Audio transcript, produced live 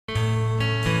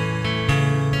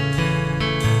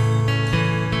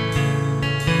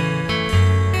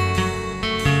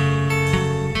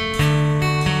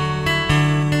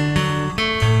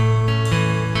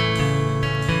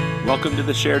Welcome to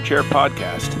the Share Chair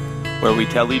podcast, where we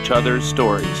tell each other's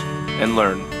stories and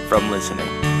learn from listening.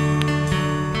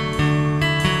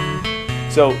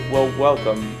 So,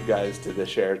 welcome, guys, to the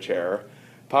Share Chair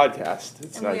podcast.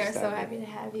 It's nice. We are so happy to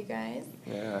have you guys.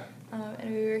 Yeah.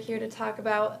 And we were here to talk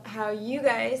about how you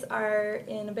guys are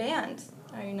in a band,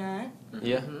 are you not?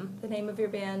 Yeah. Mm-hmm. The name of your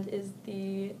band is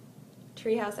the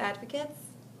Treehouse Advocates.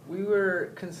 We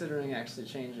were considering actually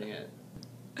changing it.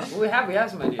 We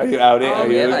have some ideas. Are you outing? Are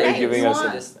you giving us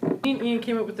this? Ian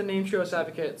came up with the name Treehouse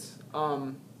Advocates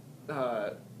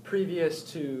previous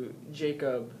to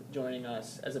Jacob joining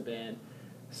us as a band.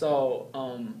 So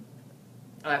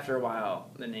after a while,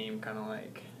 the name kind of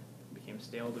like became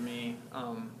stale to me.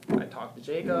 I talked to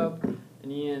Jacob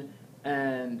and Ian,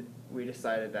 and we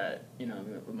decided that we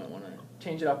might want to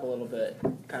change it up a little bit,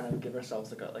 kind of give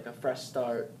ourselves like a fresh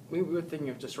start. We were thinking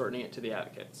of just shortening it to the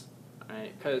Advocates.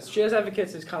 Right, because Treehouse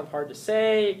Advocates is kind of hard to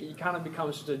say. It kind of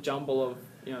becomes just a jumble of,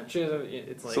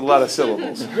 it's like... It's a lot of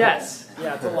syllables. Yes,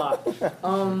 yeah, it's a lot.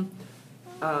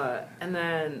 And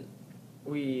then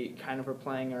we kind of were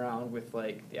playing around with,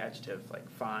 like, the adjective, like,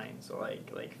 fine. So,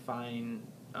 like fine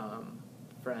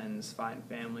friends, fine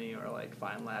family, or, like,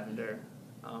 fine lavender.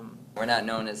 We're not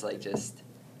known as, like, just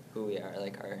who we are,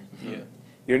 like our... Yeah.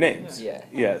 Your names. Yeah.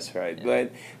 Yes, right. Yeah.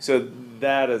 But so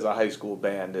that as a high school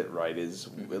band, right, is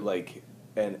like,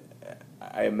 and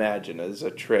I imagine as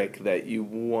a trick that you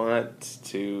want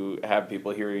to have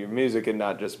people hear your music and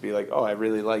not just be like, oh, I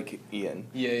really like Ian,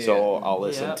 so I'll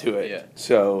listen to it. Yeah.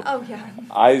 So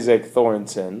Isaac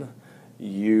Thornton,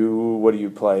 what do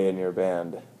you play in your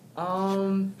band?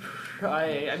 I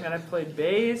played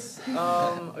bass,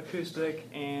 acoustic,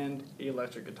 and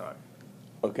electric guitar.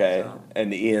 Okay, So.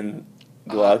 and Ian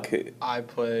Gluck. I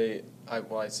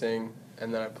sing,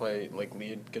 and then I play like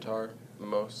lead guitar,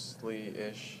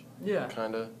 mostly-ish. Yeah.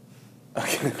 Kinda.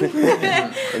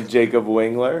 Okay. And Jacob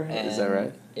Wingler, is that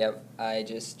right? Yep, I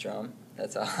just drum.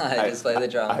 That's all. I just play the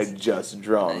drums. I just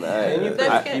drum.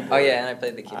 That's good. Oh yeah, and I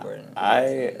played the keyboard.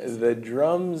 The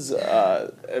drums,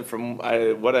 from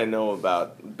what I know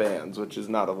about bands, which is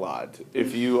not a lot,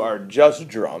 if you are just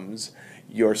drums,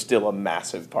 you're still a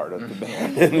massive part of the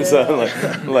band, and so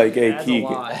like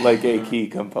a key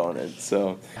component.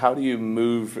 So how do you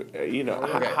move?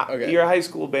 Okay. You're a high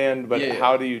school band, but Yeah.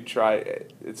 how do you try?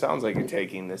 It sounds like you're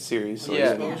taking this seriously.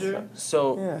 Yeah.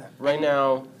 So right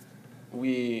now,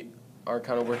 we are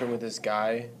kind of working with this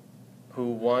guy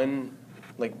who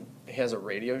he has a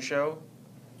radio show,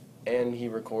 and he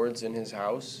records in his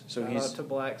house. So Shout out to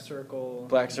Black Circle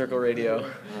Radio.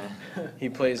 He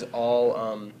plays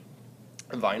all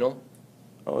vinyl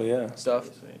Oh yeah. stuff.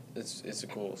 It's a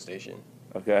cool station.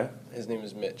 Okay. His name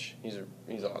is Mitch. He's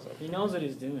awesome. He knows what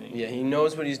he's doing. Yeah, he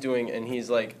knows what he's doing, and he's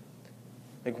like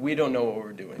we don't know what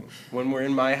we're doing when we're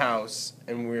in my house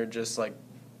and we're just like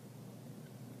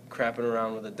crapping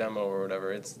around with a demo or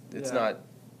whatever. It's not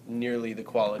nearly the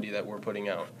quality that we're putting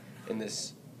out in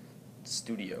this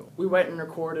studio. We went and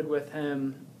recorded with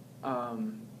him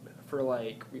for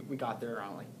we got there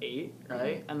around 8, right?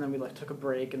 Mm-hmm. And then we took a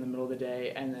break in the middle of the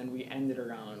day, and then we ended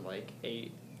around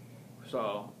 8.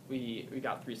 So we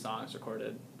got 3 songs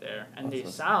recorded there, and they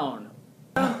sound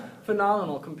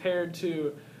phenomenal compared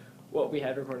to what we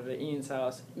had recorded at Ian's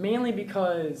house. Mainly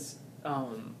because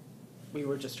we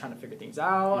were just trying to figure things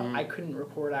out. Mm-hmm. I couldn't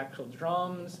record actual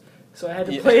drums, so I had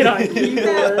to play it on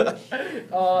keyboard.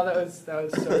 Oh, that was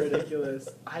so ridiculous.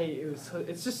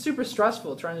 It's just super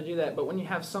stressful trying to do that. But when you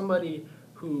have somebody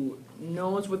who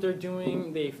knows what they're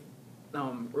doing, they've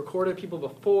recorded people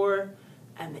before,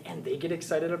 and they get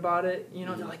excited about it.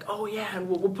 They're like, oh yeah, and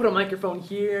we'll put a microphone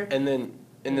here. And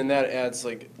then that adds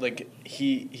like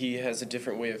he has a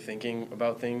different way of thinking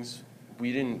about things.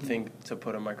 We didn't think to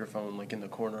put a microphone in the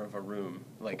corner of a room.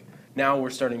 Now we're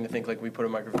starting to think we put a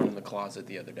microphone in the closet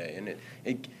the other day, and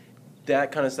it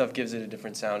that kind of stuff gives it a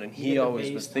different sound. And he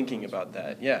always was thinking about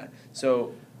that. Yeah.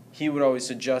 So he would always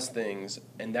suggest things,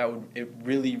 and it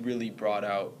really, really brought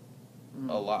out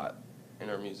a lot in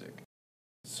our music.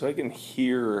 So I can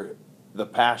hear the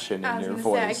passion in your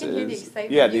voices. I can hear the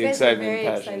excitement. Yeah, you the guys excitement, are very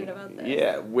passion. excited about this.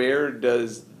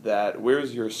 Yeah,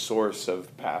 where's your source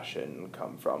of passion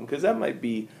come from? Because that might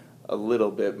be a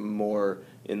little bit more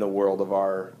in the world of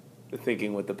our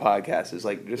thinking with the podcast,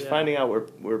 is finding out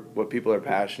what people are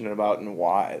passionate about and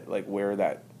why, where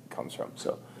that comes from.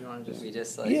 So we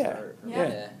just yeah.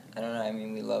 I don't know. I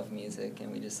mean, we love music,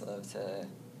 and we just love to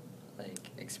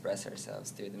express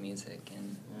ourselves through the music,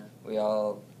 and we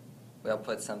all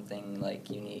put something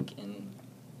unique in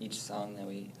each song that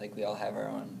we all have our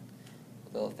own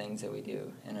little things that we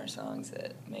do in our songs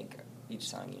that make each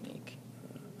song unique.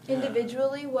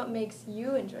 Individually, what makes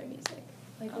you enjoy music?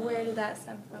 Like, where did that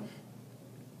stem from?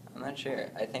 I'm not sure.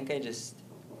 I think I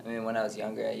mean, when I was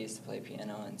younger, I used to play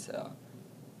piano, and so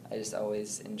I just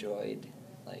always enjoyed,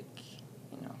 like,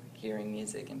 you know, hearing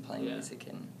music and playing Yeah. music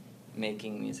and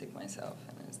making music myself,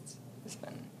 and it's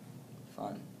been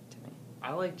fun to me.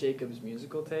 I like Jacob's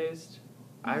musical taste.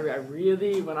 I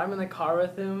really, when I'm in the car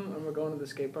with him and we're going to the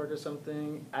skate park or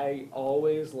something, I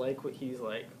always like what he's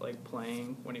like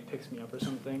playing when he picks me up or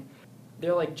something.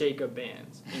 They're like Jacob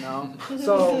bands, you know?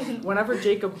 So whenever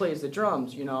Jacob plays the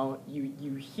drums, you know,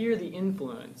 you hear the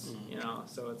influence, you know?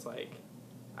 So it's like,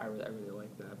 I really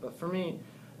like that. But for me,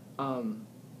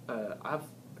 I've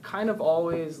kind of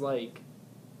always, like,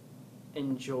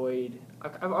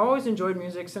 I've always enjoyed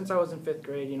music since I was in 5th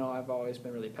grade. You know, I've always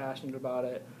been really passionate about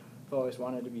it. I've always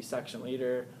wanted to be section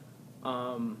leader.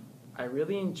 I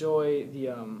really enjoy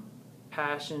the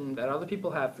passion that other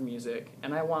people have for music,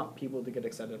 and I want people to get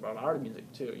excited about our music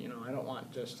too. You know, I don't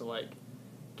want just to, like,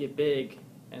 get big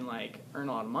and, like, earn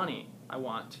a lot of money. I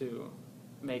want to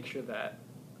make sure that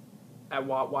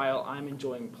while I'm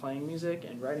enjoying playing music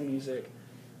and writing music,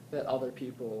 that other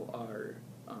people are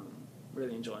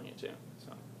really enjoying it too.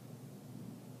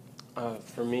 So.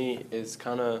 For me, it's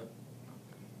kind of,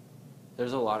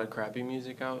 there's a lot of crappy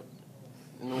music out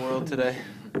in the world today,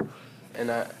 and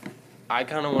I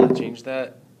kind of want to change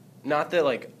that. Not that,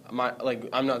 like,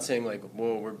 I'm not saying, like,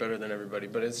 whoa, we're better than everybody,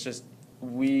 but it's just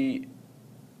we,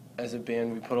 as a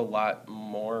band, we put a lot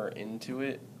more into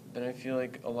it than I feel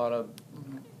like a lot of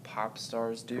pop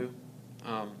stars do,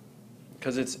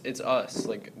 because it's us.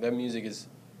 Like, that music is,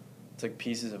 it's like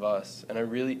pieces of us, and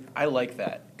I like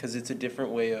that because it's a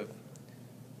different way of.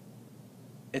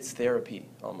 It's therapy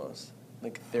almost,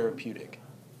 like therapeutic.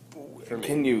 For me.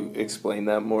 Can you explain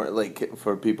that more, like,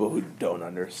 for people who don't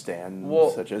understand,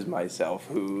 such as myself,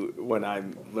 who, when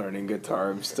I'm learning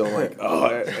guitar, I'm still like,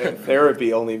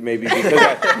 therapy only maybe because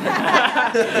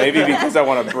I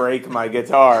want to break my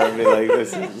guitar. I mean, like,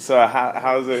 this. So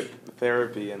how's it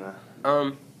therapy in a?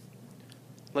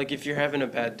 Like, if you're having a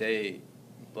bad day,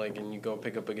 like, and you go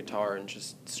pick up a guitar and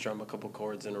just strum a couple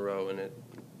chords in a row, and it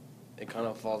kind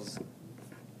of falls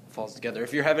together.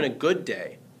 If you're having a good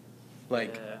day,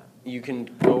 like, you can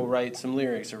go write some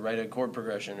lyrics or write a chord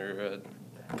progression or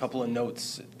a couple of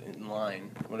notes in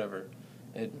line, whatever.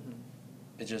 It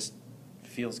just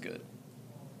feels good.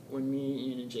 When me,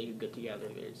 Ian, and Jacob get together,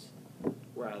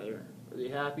 we're either really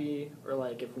happy or,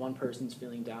 like, if one person's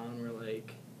feeling down, we're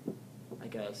like, I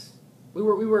guess we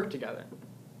work together.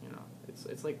 You know,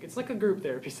 it's like a group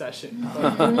therapy session,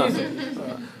 but for music.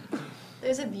 So.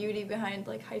 There's a beauty behind,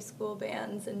 like, high school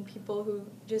bands and people who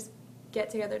just get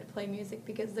together to play music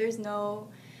because there's no,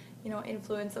 you know,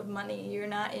 influence of money. You're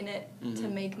not in it to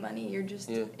make money. You're just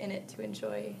in it to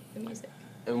enjoy the music.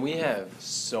 And we have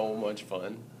so much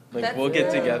fun. Like, We'll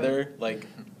get together, like,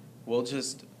 we'll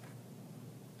just,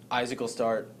 Isaac will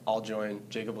start, I'll join,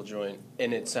 Jacob will join,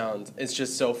 and it's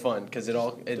just so fun because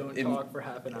Don't talk for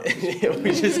half an hour.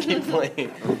 we just keep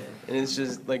playing, and it's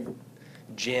just like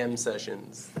jam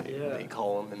sessions. They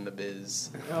call them in the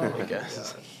biz, I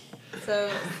guess. So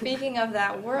speaking of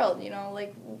that world, you know,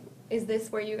 like, is this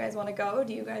where you guys want to go?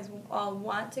 Do you guys all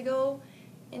want to go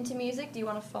into music? Do you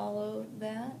want to follow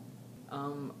that?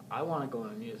 I want to go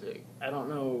into music. I don't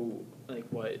know, like,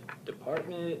 what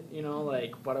department, you know,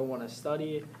 like, what I want to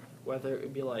study, whether it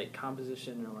would be, like,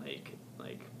 composition or,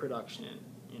 like production,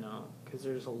 you know, because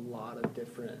there's a lot of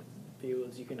different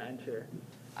fields you can enter.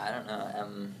 I don't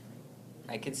know.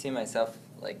 I could see myself,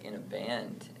 like, in a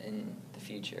band in the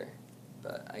future,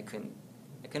 but I couldn't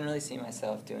really see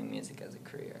myself doing music as a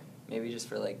career. Maybe just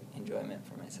for, like, enjoyment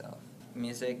for myself.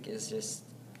 Music is just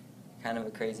kind of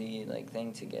a crazy, like,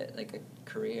 thing to get, like, a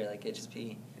career. Like, it'd just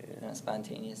be, you know,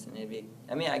 spontaneous, and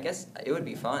I guess it would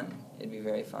be fun. It'd be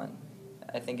very fun.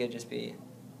 I think it'd be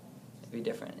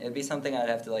different. It'd be something I'd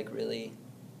have to, like, really,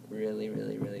 really,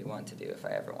 really, really want to do if I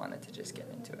ever wanted to just get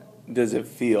into it. Does it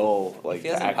feel like It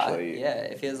feels actually?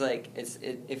 it feels like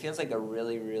it feels like a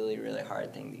really, really, really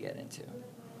hard thing to get into,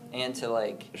 and to,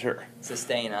 like,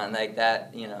 sustain on, like,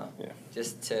 that, you know,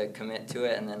 just to commit to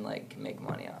it and then, like, make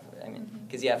money off of it. I mean,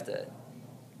 because you have to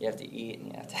eat and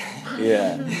you have to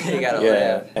you gotta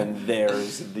live. And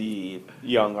there's the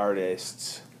young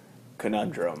artist's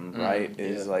conundrum, right?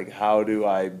 Is like, how do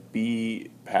I be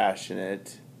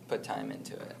passionate? Put time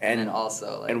into it, and then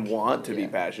also, like, and want to be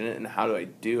passionate, and how do I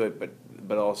do it?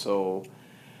 But also,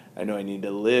 I know I need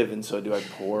to live, and so do I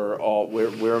pour all?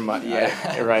 Where am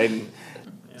I? Right.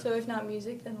 So if not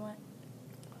music, then what?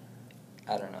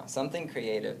 I don't know. Something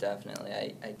creative,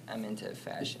 definitely. I'm into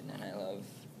fashion, and I love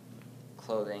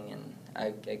clothing, and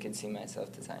I could see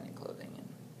myself designing clothing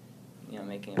and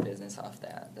making a business off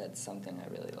that. That's something I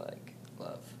really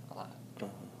love a lot.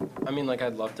 I mean, like,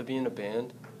 I'd love to be in a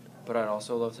band, but I'd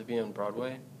also love to be on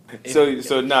Broadway.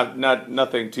 So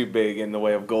nothing too big in the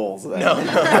way of goals then. No.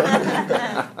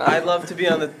 I'd love to be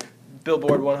on the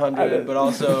Billboard 100, but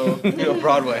also,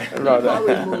 Broadway.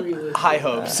 Probably more realistic. High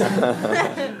hopes.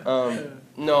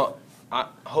 No,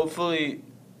 hopefully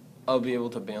I'll be able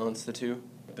to balance the two.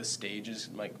 The stage is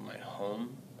like my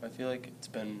home. I feel like it's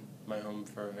been my home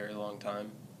for a very long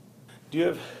time. Do you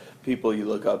have people you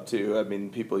look up to? I mean,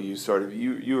 people you sort of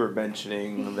you were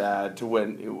mentioning that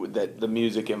that the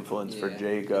music influence for Yeah,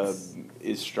 Jacob it's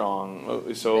is strong.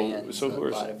 Bands, So a who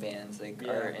are lot of bands, like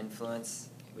Yeah. our influence.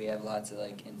 We have lots of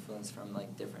like influence from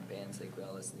like different bands. Like we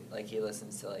all listen. Like he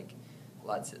listens to like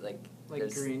lots of like. Like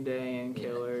there's- Green Day and Yeah.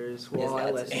 Killers. Yes, Well, I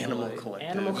that's listen to, Animal like, Collective.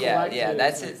 Animal Yeah, Collective. yeah,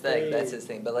 that's is his thing. That's great. his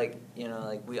thing. But like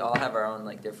like we all have our own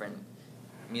like different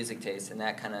music tastes, and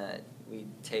that kind of we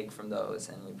take from those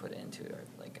and we put it into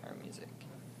our music.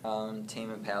 Tame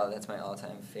Impala, that's my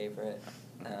all-time favorite.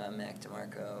 Mac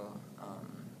DeMarco,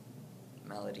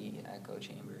 Melody, Echo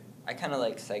Chamber. I kind of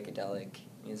like psychedelic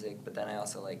music, but then I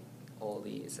also like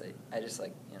oldies. I just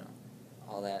like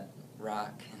all that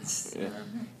rock and Yeah.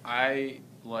 I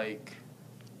like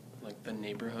The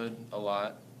Neighborhood a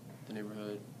lot. The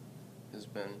Neighborhood has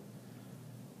been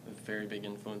a very big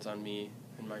influence on me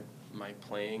and my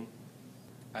playing.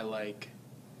 I like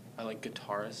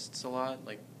guitarists a lot,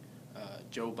 like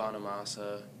Joe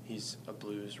Bonamassa. He's a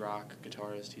blues rock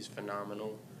guitarist. He's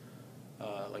phenomenal.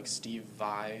 Like Steve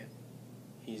Vai,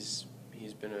 he's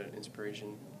been an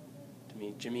inspiration to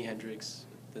me. Jimi Hendrix.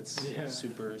 That's Yeah.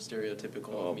 super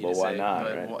stereotypical Oh, of me but to why say, not,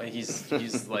 but right?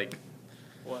 he's like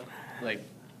What? like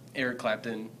Eric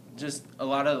Clapton. Just a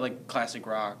lot of like classic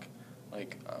rock,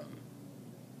 like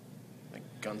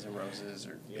Guns N' Roses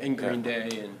and Green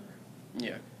Day and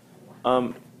yeah.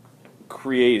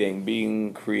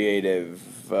 Being creative.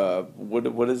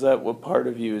 What is that? What part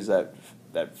of you is that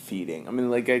feeding? I mean,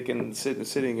 like I can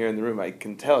sitting here in the room, I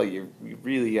can tell you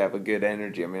really have a good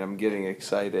energy. I mean, I'm getting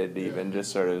excited even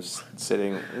just sort of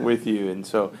sitting with you, and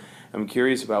so I'm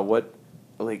curious about what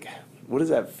is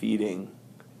that feeding?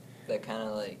 That kind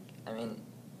of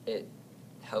it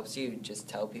helps you just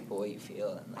tell people what you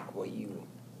feel and like what you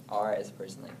are as a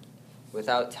person. Like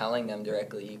without telling them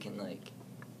directly, you can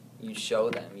you show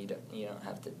them. You don't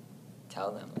have to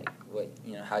tell them like what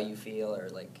how you feel or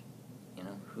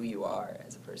who you are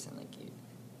as a person. Like you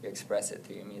express it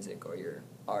through your music or your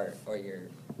art or your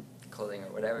clothing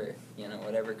or whatever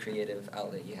whatever creative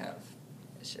outlet you have.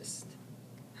 It's just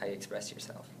how you express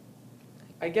yourself.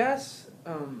 I guess,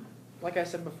 like I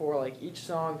said before, like each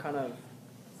song kind of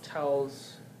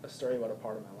tells a story about a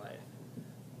part of my life.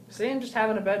 Say I'm just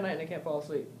having a bad night and I can't fall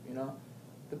asleep,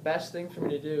 the best thing for me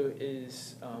to do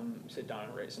is sit down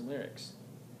and write some lyrics.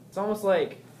 It's almost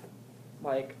like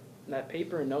that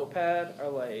paper and notepad are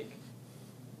like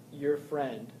your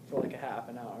friend for like a half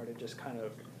an hour to just kind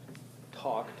of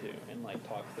talk to and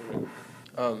talk through.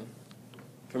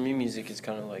 For me, music is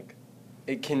kind of like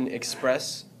it can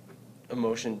express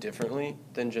emotion differently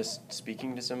than just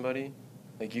speaking to somebody.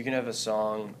 Like you can have a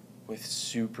song with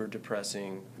super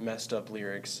depressing, messed up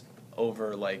lyrics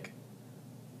over like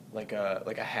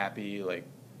a happy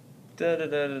da da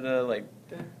da da da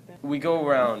we go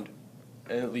around,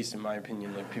 at least in my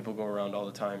opinion, people go around all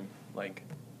the time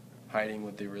hiding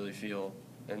what they really feel,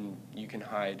 and you can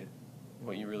hide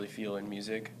what you really feel in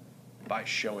music by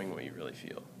showing what you really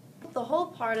feel. The whole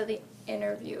part of the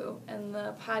interview and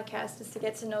the podcast is to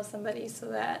get to know somebody so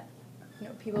that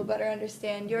people better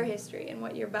understand your history and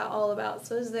what you're all about.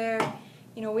 So is there,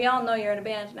 we all know you're in a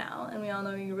band now, and we all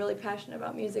know you're really passionate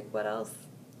about music. What else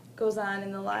goes on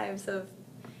in the lives of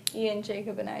Ian,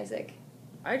 Jacob, and Isaac?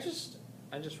 I just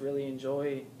really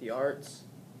enjoy the arts,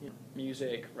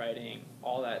 music, writing,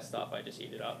 all that stuff. I just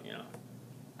eat it up,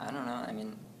 I don't know. I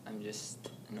mean, I'm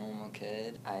just a normal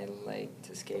kid. I like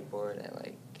to skateboard. I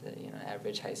like the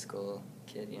average high school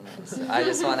kid. So I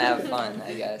just want to have fun,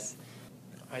 I guess.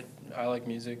 I like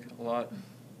music a lot,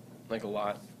 a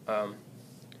lot.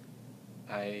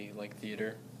 I like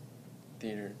theater.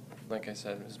 Theater, like I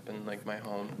said, has been my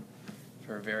home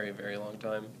for a very, very long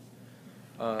time.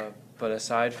 But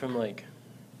aside from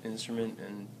instrument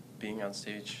and being on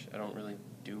stage, I don't really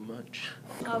do much.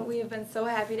 We have been so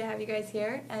happy to have you guys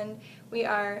here, and we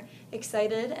are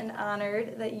excited and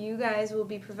honored that you guys will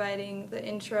be providing the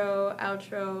intro,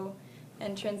 outro,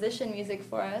 and transition music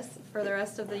for us for the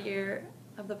rest of the year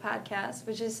of the podcast,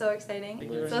 which is so exciting.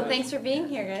 Thank you very So much. thanks for being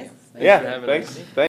here, guys. for Yeah, having thanks. us. Thanks.